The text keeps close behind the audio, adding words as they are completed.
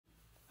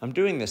I'm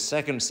doing this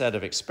second set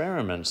of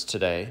experiments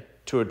today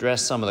to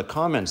address some of the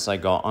comments I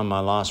got on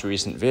my last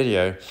recent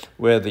video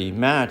where the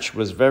match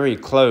was very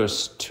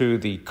close to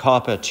the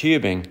copper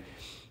tubing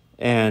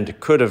and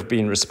could have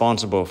been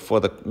responsible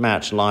for the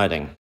match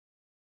lighting.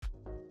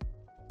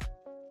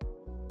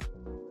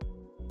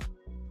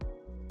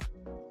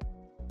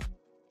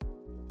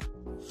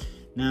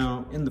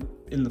 Now,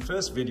 in the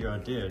first video I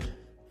did,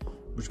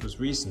 which was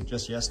recent,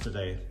 just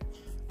yesterday,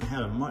 I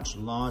had a much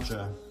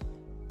larger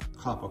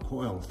copper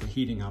coil for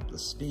heating up the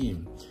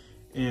steam.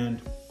 And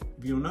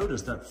you'll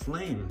notice that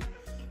flame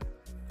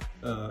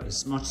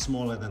is much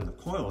smaller than the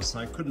coil, so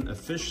I couldn't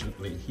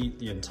efficiently heat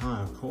the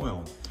entire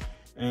coil.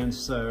 And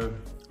so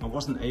I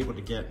wasn't able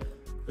to get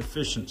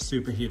efficient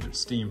superheated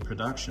steam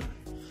production.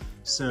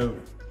 So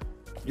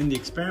in the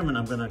experiment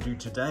I'm going to do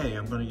today,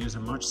 I'm going to use a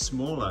much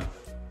smaller,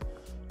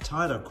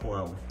 tighter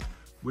coil,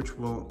 which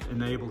will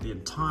enable the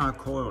entire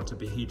coil to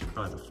be heated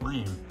by the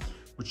flame,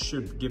 which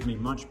should give me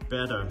much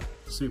better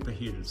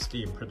superheated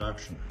steam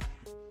production.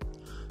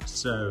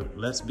 So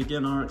let's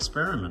begin our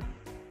experiment.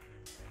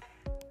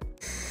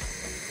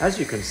 As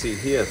you can see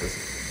here,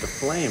 the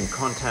flame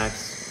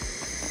contacts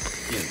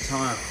the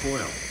entire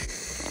coil.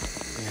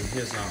 And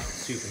here's our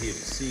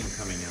superheated steam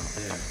coming out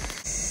there.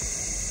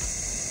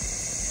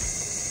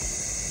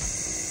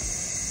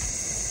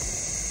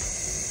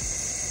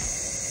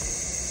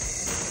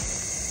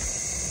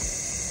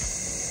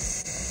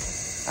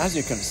 As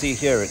you can see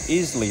here, it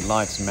easily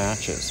lights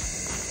matches.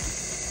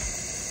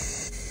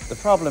 The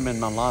problem in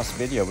my last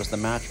video was the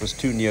match was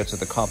too near to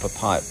the copper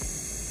pipe.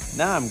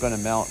 Now I'm going to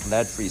melt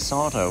lead-free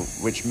solder,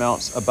 which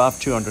melts above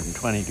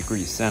 220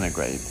 degrees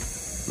centigrade.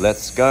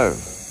 Let's go.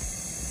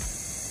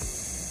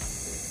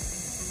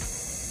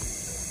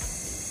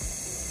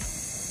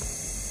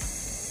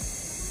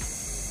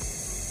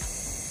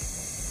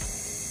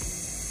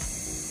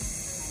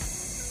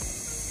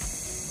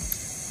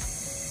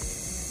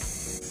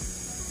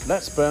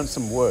 Let's burn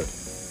some wood.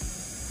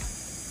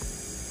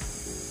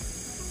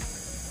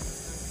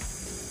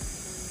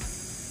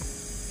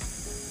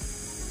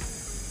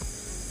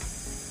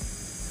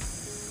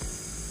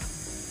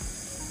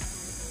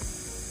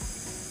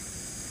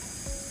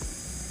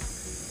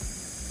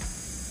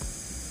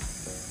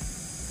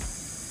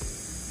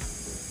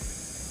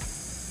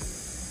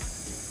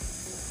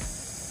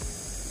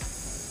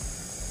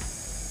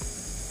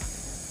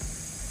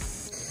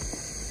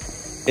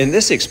 In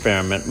this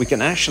experiment, we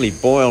can actually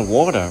boil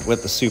water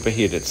with the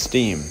superheated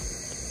steam.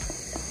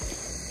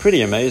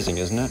 Pretty amazing,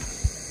 isn't it?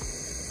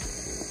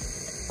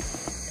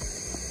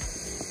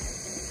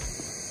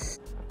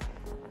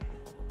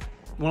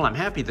 Well, I'm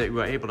happy that you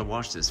were able to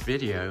watch this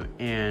video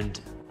and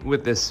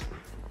with this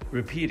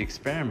repeat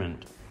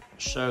experiment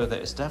show that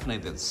it's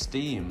definitely the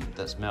steam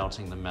that's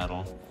melting the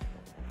metal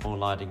or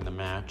lighting the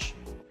match.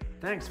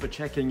 Thanks for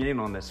checking in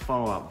on this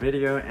follow-up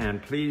video,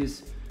 and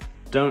please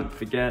don't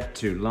forget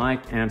to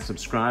like and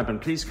subscribe,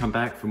 and please come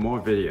back for more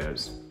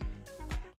videos.